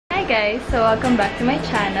guys, so welcome back to my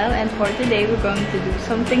channel, and for today we're going to do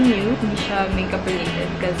something new. Hindi siya makeup related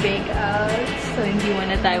because breakout, so hindi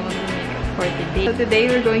muna tayo mag-makeup for today. So today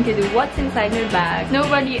we're going to do what's inside my bag.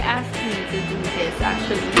 Nobody asked me to do this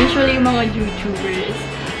actually. Usually yung mga YouTubers,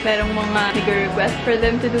 merong mga nag-request for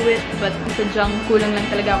them to do it, but sadyang kulang lang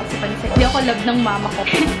talaga ako sa pansin. Hindi ako love ng mama ko.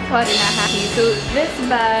 Sorry na ha. So this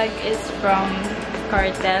bag is from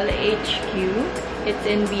Cartel HQ. It's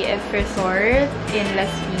in BF Resort in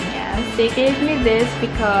Las Piñas. They gave me this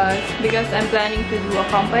because I'm planning to do a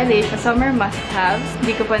compilation, summer must-haves.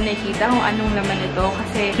 Hindi ko pa nakita kung anong laman ito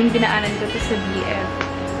kasi yung dinaanan ko to sa BF.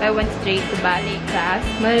 I went straight to ballet class.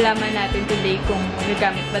 Malalaman natin today kung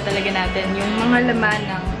magagamit ba talaga natin yung mga laman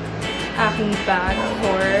ng aking bag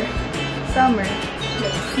for summer.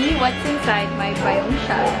 Let's see what's inside my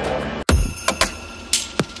BAYONGCIAGA.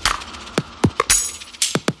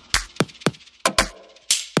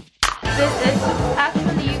 This is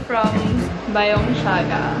actually from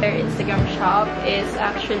BAYONGCIAGA. Their Instagram shop is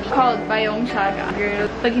actually called BAYONGCIAGA. Girl,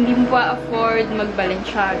 pag hindi mo pa afford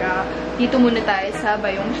mag-Balenciaga, dito muna tayo sa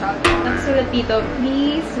BAYONGCIAGA. Nakasulat dito,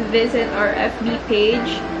 please visit our FB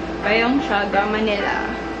page, BAYONGCIAGA Manila.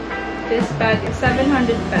 This bag is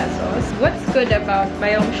 700 pesos. What's good about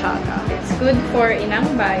BAYONGCIAGA? It's good for Inang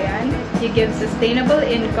Bayan. You give sustainable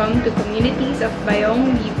income to communities of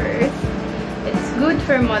Bayong weavers. It's good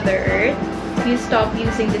for Mother Earth. You stop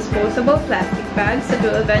using disposable plastic bags that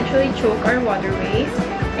will eventually choke our waterways.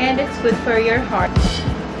 And it's good for your heart.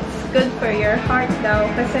 It's good for your heart daw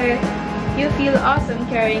kasi you feel awesome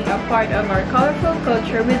carrying a part of our colorful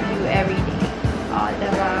culture with you every day. Oh,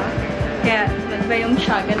 diba? Kaya,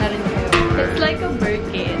 mag-BAYONGCIAGA na rin kayo. It's like a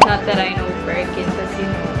Birkin. Not that I know Birkin kasi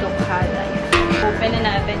tukhala yan. Open na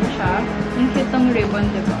natin siya. Ang cute ng ribbon,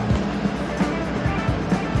 diba?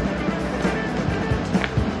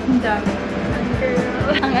 Ang dami.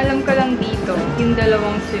 Girl. Ang alam ko lang dito, yung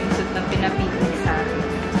dalawang swimsuit na pinapili sa akin.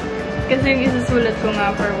 Kasi yung isusulat ko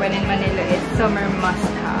nga for when in Manila is summer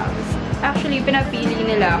must-haves. Actually, pinapili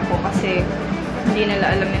nila ako kasi hindi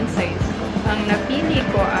nila alam yung size ko. Ang napili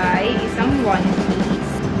ko ay isang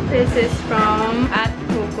one-piece. This is from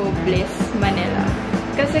 @Coco Bliss, Manila.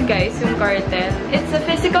 Kasi guys, yung Cartel, it's a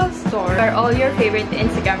physical store where all your favorite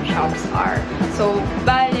Instagram shops are. So,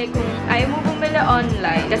 bale, kung ayaw mo bumili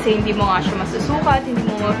online kasi hindi mo nga siya masusukat, hindi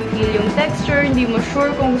mo mapipil yung texture, hindi mo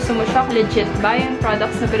sure kung gusto mo siya legit buy yung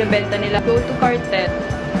products na pinabenta nila, go to Cartel.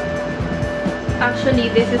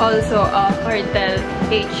 Actually, this is also a Cartel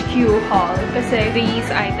HQ haul kasi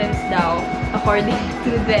these items daw, according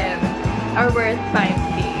to them, are worth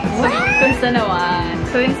 5K. So, kunsta naman.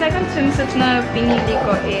 So, yung second swimsuit na pinili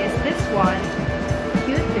ko is this one.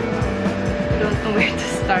 Cute, diba? I don't know where to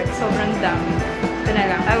start. Sobrang dami. Ito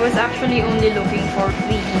na lang. I was actually only looking for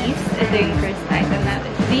these. Ito yung first item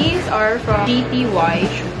natin. These are from GTY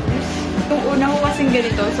shoes. Yung una ko kasing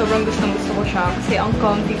ganito, sobrang gustong-gusto ko siya kasi ang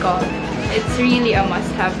comfy. It's really a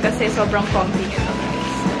must-have kasi sobrang comfy nito,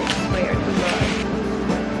 guys. I swear to God.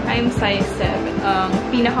 I'm size 7.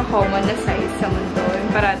 Pinaka-common na size sa mundo.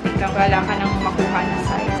 Yung parating kang wala ka nang makuha na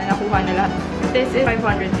size. Nakuha na lahat. This is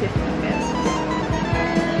 550 pesos.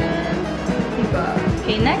 Diba?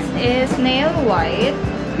 Okay, next is Nail White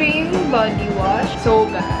Cream Body Wash. So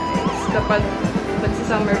guys, kapag sa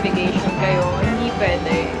summer vacation kayo, hindi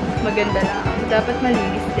pwede. Maganda lang. Dapat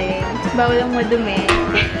malinis din. Bawal ang madumi.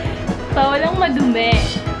 Bawal ang madumi.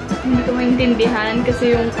 Hindi ko maintindihan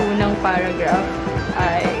kasi yung unang paragraph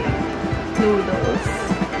ay noodles.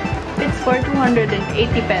 It's for 280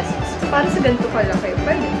 pesos. Para sa ganito kalaki.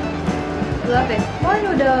 Pwede. Love it. More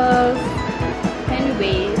noodles.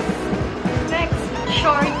 Anyways. Next.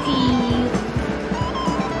 Shorties.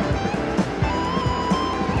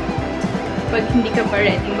 Pag hindi ka pa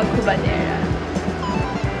ready magkubadera.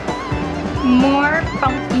 More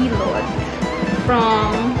pangkilot.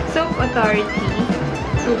 From Soap Authority.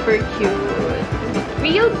 Super cute.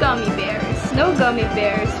 Real gummy bears. No gummy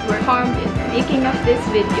bears were harmed in the making of this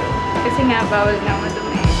video. Kasi nga, bawal na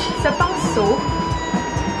madumi. Sa pang soap,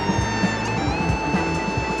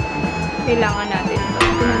 kailangan natin ito.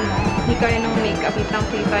 Tignan mo. Hindi kaya ng makeup.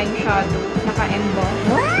 Kitang-kita yung shadow. Naka-emboss.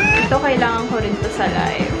 Ito, kailangan ko rin to sa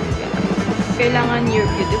live. Kailangan you're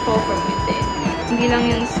beautiful from within. Hindi lang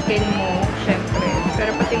yung skin mo, syempre.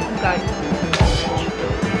 Pero pati yung ugat.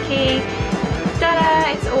 Okay.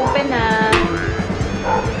 Tada! It's open na.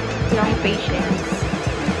 Long patience.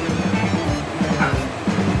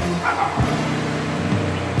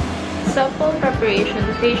 Supple preparation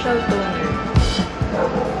facial toner.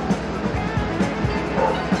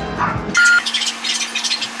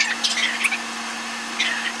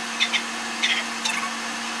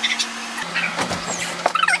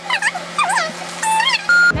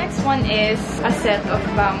 one is a set of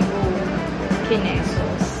bamboo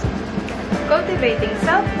kinesos. Cultivating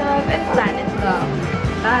self-love and planet love.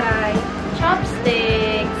 Taray!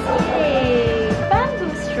 Chopsticks! Yay! Bamboo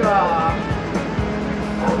straw!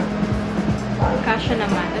 Kasha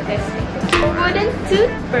naman. Na-testing ko. Wooden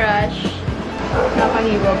toothbrush.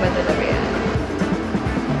 Nakahiwa ba talaga yan?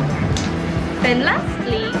 Then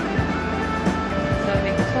lastly, sa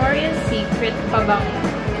Victoria's Secret pabango.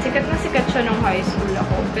 Sikat na sikat siya nung high school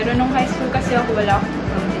ako. Pero nung high school kasi ako wala akong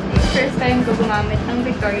pagpapit. First time ko gumamit ng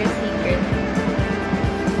Victoria's Secret.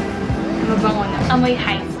 Mabango na. Amoy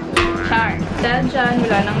high school. Char. Dahil dyan,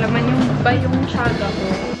 wala nang laman yung BAYONGCIAGA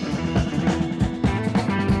ko.